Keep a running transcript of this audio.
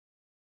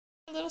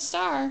Little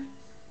star.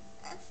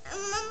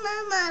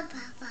 Mama,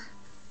 Papa.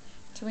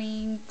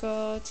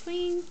 Twinkle,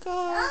 twinkle.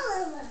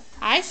 Mama,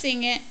 I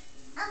sing it.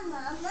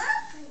 Mama,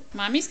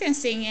 Mommy's gonna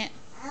sing it.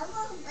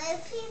 Mama,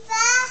 baby,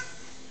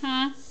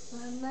 Huh?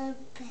 Mama,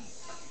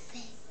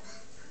 baby,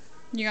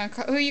 You gonna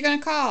call, who are you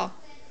gonna call?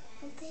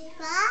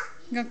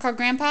 You gonna call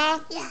Grandpa?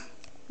 Yeah.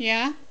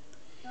 Yeah?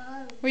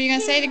 What are you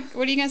gonna say to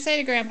What are you gonna say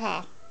to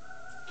Grandpa?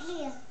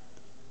 Yeah.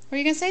 What are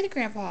you gonna say to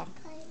Grandpa?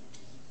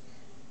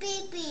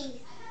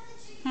 Baby.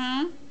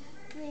 Huh?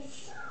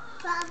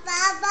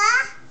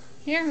 Papa.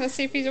 Here, let's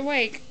see if he's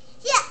awake.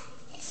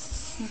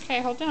 Yeah.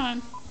 Okay, hold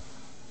on.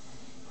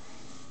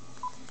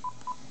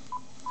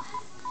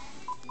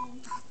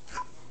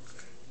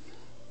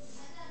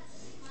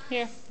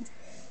 Here.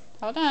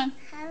 Hold on.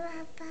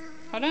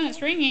 Hold on,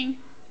 it's ringing.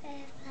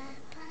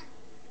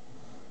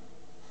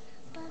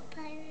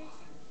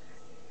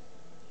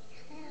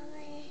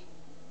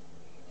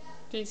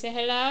 Did you say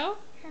hello?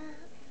 Can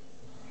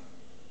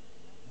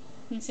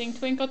you sing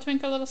Twinkle,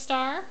 Twinkle, Little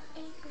Star?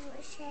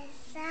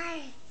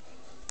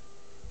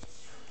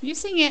 You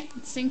sing it.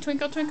 Sing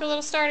Twinkle, Twinkle,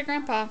 Little Star to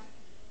Grandpa.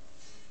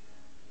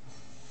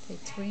 Say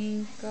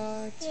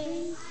twinkle,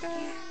 twinkle,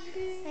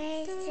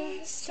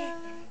 little star,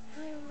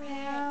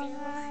 how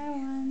I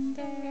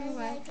wonder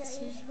what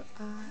you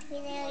are.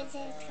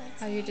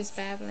 Oh, you're just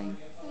babbling.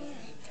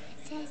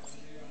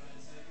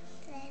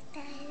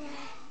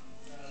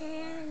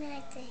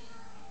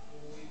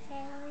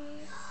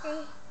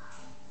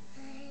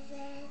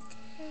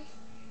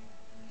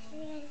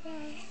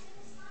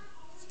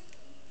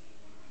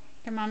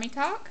 Can Mommy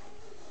talk?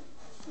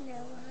 No,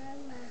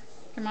 Mama.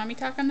 Can Mommy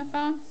talk on the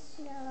phone?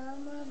 No,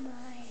 Mama.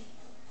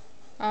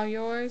 All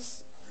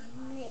yours?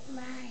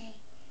 Mine.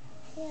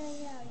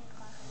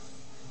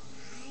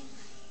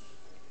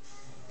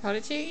 Hold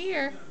it to your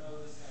ear.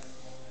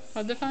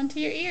 Hold the phone to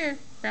your ear.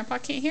 Grandpa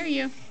can't hear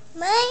you.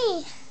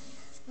 Mine.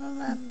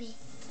 Mommy.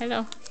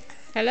 Hello.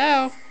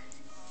 Hello.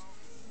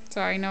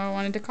 Sorry, Noah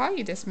wanted to call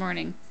you this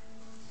morning.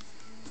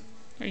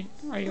 Are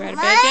you out of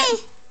bed yet?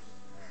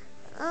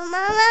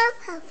 Mama,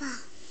 Papa.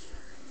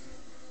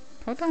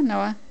 Hold on,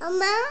 Noah.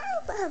 Mama,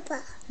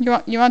 Papa.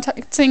 You want to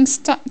sing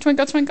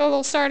Twinkle, Twinkle,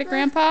 Little Star to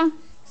Grandpa?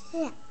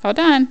 Yeah. Hold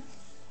on.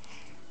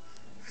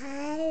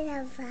 I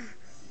love her.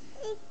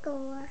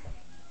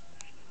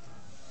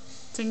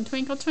 Sing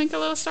Twinkle, Twinkle,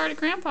 Little Star to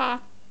Grandpa.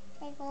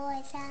 Can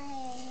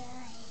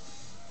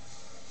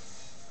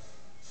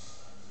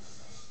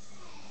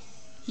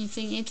you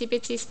sing Itsy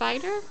Bitsy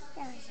Spider?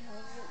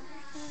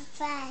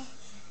 Bye.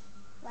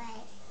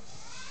 Bye.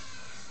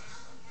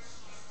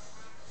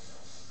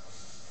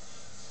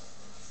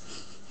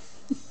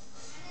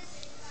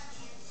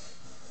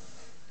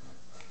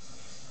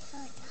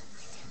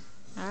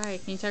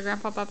 Alright, can you tell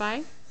Grandpa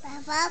bye-bye?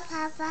 Papa,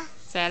 Papa.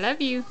 Say I love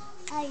you.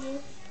 Are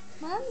you?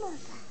 Mama,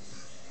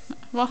 Papa.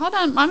 Well, hold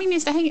on. Mommy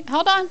needs to hang it.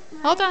 Hold on.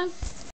 Hold on.